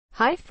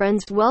Hi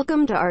friends,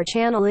 welcome to our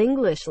channel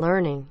English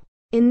Learning.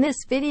 In this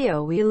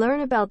video we learn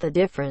about the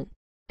different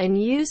and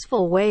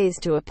useful ways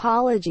to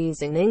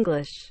apologize in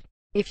English.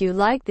 If you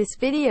like this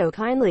video,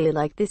 kindly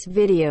like this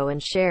video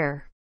and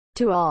share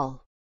to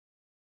all.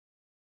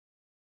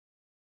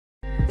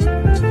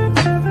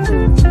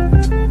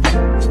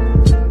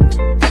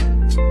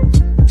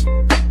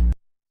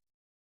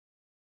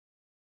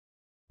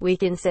 We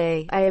can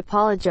say, I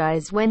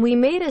apologize when we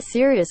made a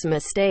serious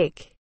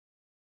mistake.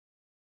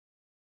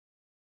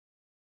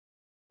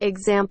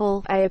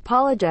 Example, I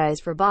apologize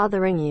for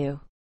bothering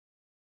you.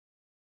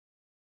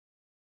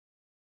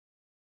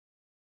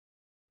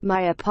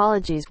 My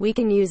apologies. We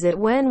can use it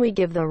when we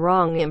give the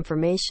wrong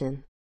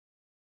information.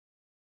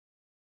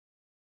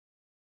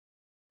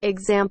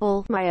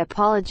 Example, my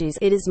apologies,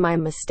 it is my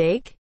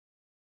mistake.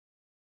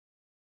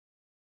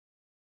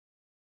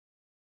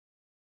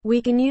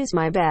 We can use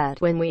my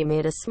bad when we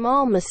made a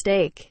small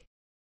mistake.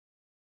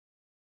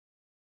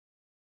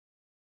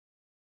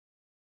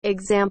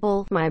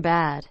 Example, my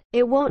bad.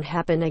 It won't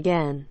happen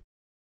again.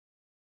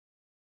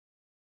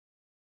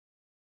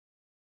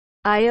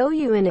 I owe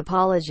you an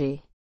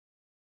apology.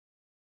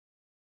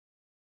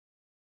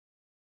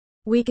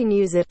 We can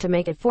use it to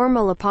make a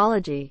formal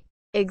apology.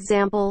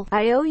 Example,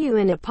 I owe you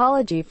an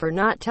apology for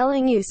not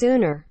telling you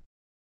sooner.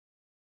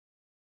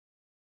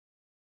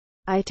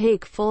 I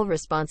take full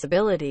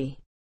responsibility.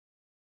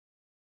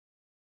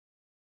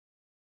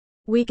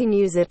 We can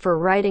use it for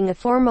writing a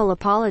formal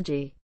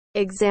apology.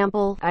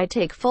 Example, I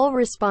take full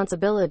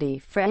responsibility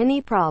for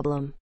any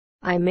problem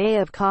I may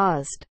have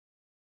caused.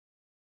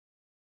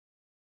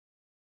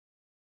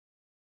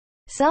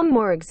 Some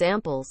more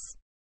examples.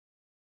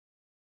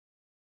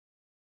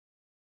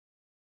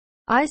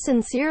 I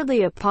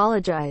sincerely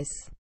apologize.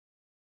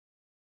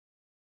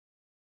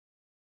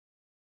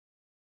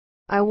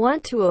 I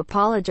want to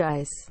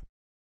apologize.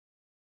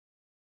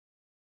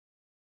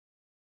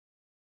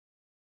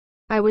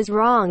 I was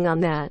wrong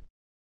on that.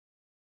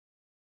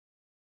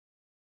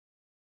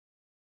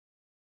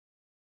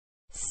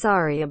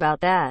 Sorry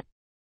about that.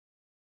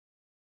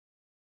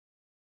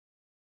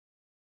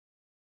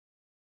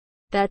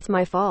 That's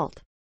my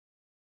fault.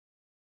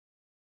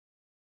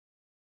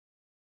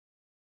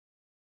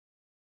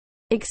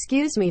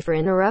 Excuse me for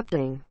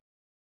interrupting.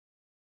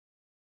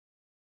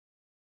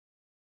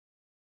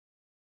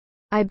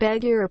 I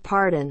beg your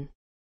pardon.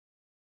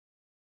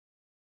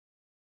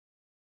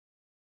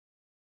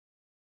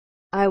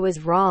 I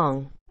was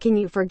wrong. Can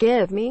you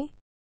forgive me?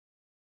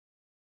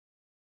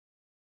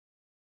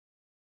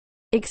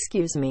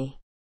 Excuse me.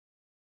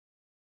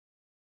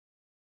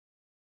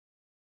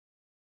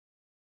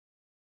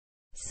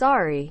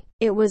 Sorry,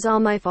 it was all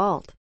my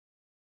fault.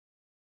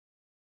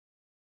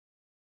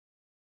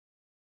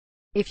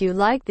 If you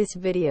like this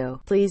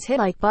video, please hit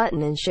like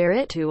button and share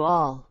it to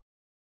all.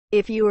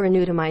 If you are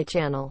new to my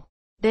channel,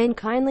 then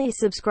kindly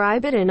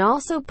subscribe it and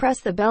also press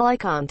the bell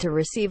icon to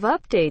receive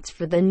updates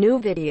for the new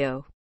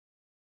video.